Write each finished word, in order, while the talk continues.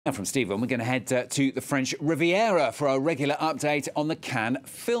Now from Stephen, we're going to head to the French Riviera for our regular update on the Cannes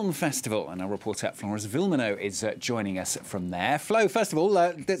Film Festival. And our reporter Florence Villeminot is joining us from there. Flo, first of all,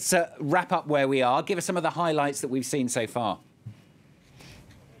 let's wrap up where we are. Give us some of the highlights that we've seen so far.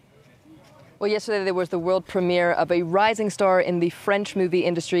 Well, yesterday there was the world premiere of a rising star in the French movie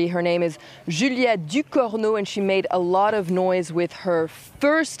industry. Her name is Juliette Ducournau, and she made a lot of noise with her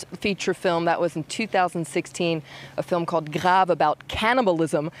first feature film. That was in 2016, a film called Grave about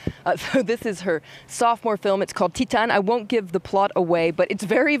cannibalism. So this is her sophomore film. It's called Titane. I won't give the plot away, but it's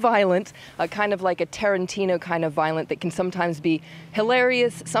very violent, kind of like a Tarantino kind of violent that can sometimes be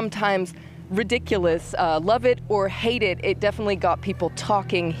hilarious, sometimes ridiculous. Love it or hate it, it definitely got people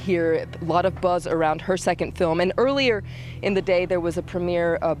talking here. A lot of buzz around her second film. And earlier in the day, there was a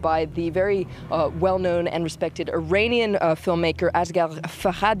premiere by the very well-known and respected Iranian filmmaker Asghar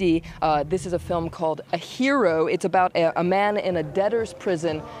Farhadi. This is a film called A Hero. It's about a man in a debtor's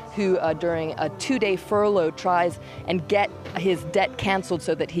prison who, during a 2-day furlough, tries and get his debt canceled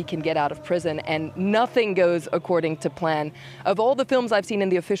so that he can get out of prison. And nothing goes according to plan. Of all the films I've seen in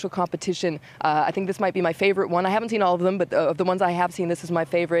the official competition, I think this might be my favorite one. I haven't seen all of them, but of the ones I have seen, this is my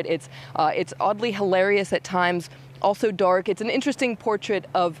favorite. It's oddly hilarious at times, also dark. It's an interesting portrait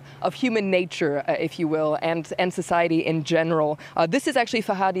of human nature, if you will, and society in general. This is actually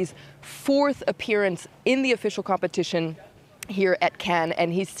Farhadi's fourth appearance in the official competition here at Cannes,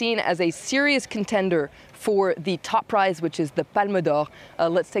 and he's seen as a serious contender for the top prize, which is the Palme d'Or.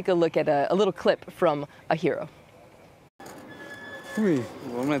 Let's take a look at a little clip from A Hero. خوبی؟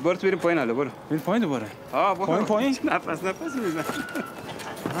 برو تو بریم پایین حالا برو. بریم پایین دوباره. برو. پایین؟ نفس میزنم.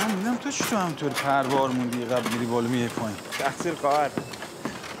 من میگم تو چطور همطور پروار موندی قبل میری بالا میای پایین؟ تقصیر خواهر.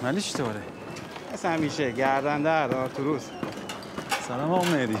 ولی چطوره؟ مثل همیشه گردنده آرتوروس. سلام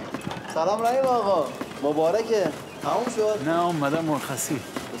آقا مهدی. سلام رحیم آقا. مبارکه. تموم شد؟ نه اومدم مرخصی.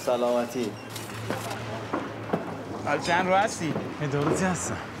 به سلامتی. حال چند رو هستی؟ ادارتی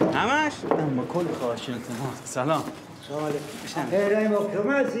هستم. همش؟ با کل خواهش التماس. سلام. رحیم آقا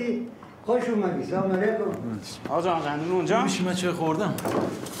شما هستی؟ خوش اومدی. سلام علیکم. آقا جان قندون اونجا؟ میشه من چه خوردم؟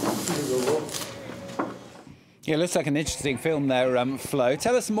 Yeah, looks like an interesting film there, Flo.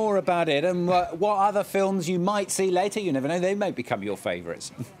 Tell us more about it and what other films you might see later. You never know, they may become your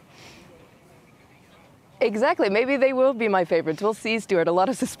favourites. Exactly. Maybe they will be my favorites. We'll see, Stuart. A lot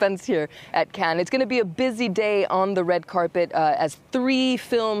of suspense here at Cannes. It's going to be a busy day on the red carpet as 3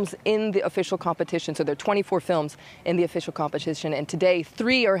 films in the official competition. So there are 24 films in the official competition. And today,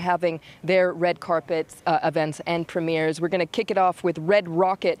 3 are having their red carpet events and premieres. We're going to kick it off with Red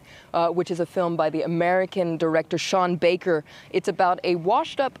Rocket, which is a film by the American director Sean Baker. It's about a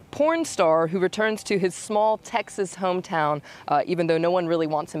washed-up porn star who returns to his small Texas hometown, even though no one really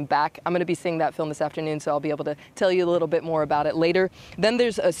wants him back. I'm going to be seeing that film this afternoon, so I'll be able to tell you a little bit more about it later. Then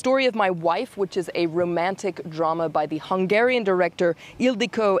there's A Story of My Wife, which is a romantic drama by the Hungarian director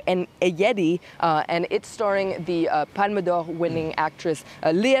Ildikó Enyedi, and it's starring the Palme d'Or winning actress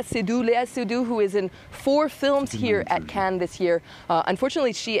Léa Seydoux, who is in 4 films here at Cannes this year.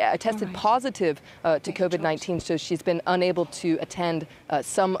 Unfortunately, she tested positive to COVID-19, so she's been unable to attend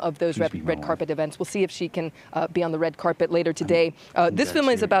some of those red carpet events. We'll see if she can be on the red carpet later today. This film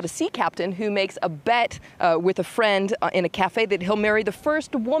is about a sea captain who makes a bet with a friend in a cafe that he'll marry the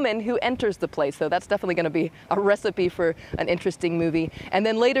first woman who enters the place. So that's definitely going to be a recipe for an interesting movie. And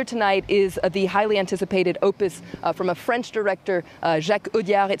then later tonight is the highly anticipated opus from a French director, Jacques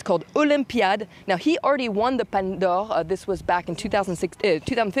Audiard. It's called Olympiade. Now, he already won the Palme d'Or. This was back in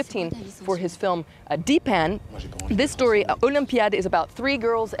 2015 for his film Titane. This story, Olympiade, is about 3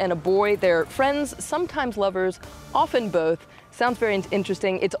 girls and a boy. They're friends, sometimes lovers, often both. Sounds very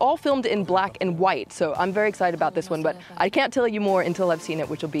interesting. It's all filmed in black and white, so I'm very excited about this one, but I can't tell you more until I've seen it,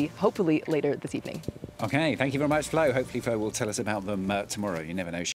 which will be hopefully later this evening. OK, thank you very much, Flo. Hopefully Flo will tell us about them tomorrow. You never know.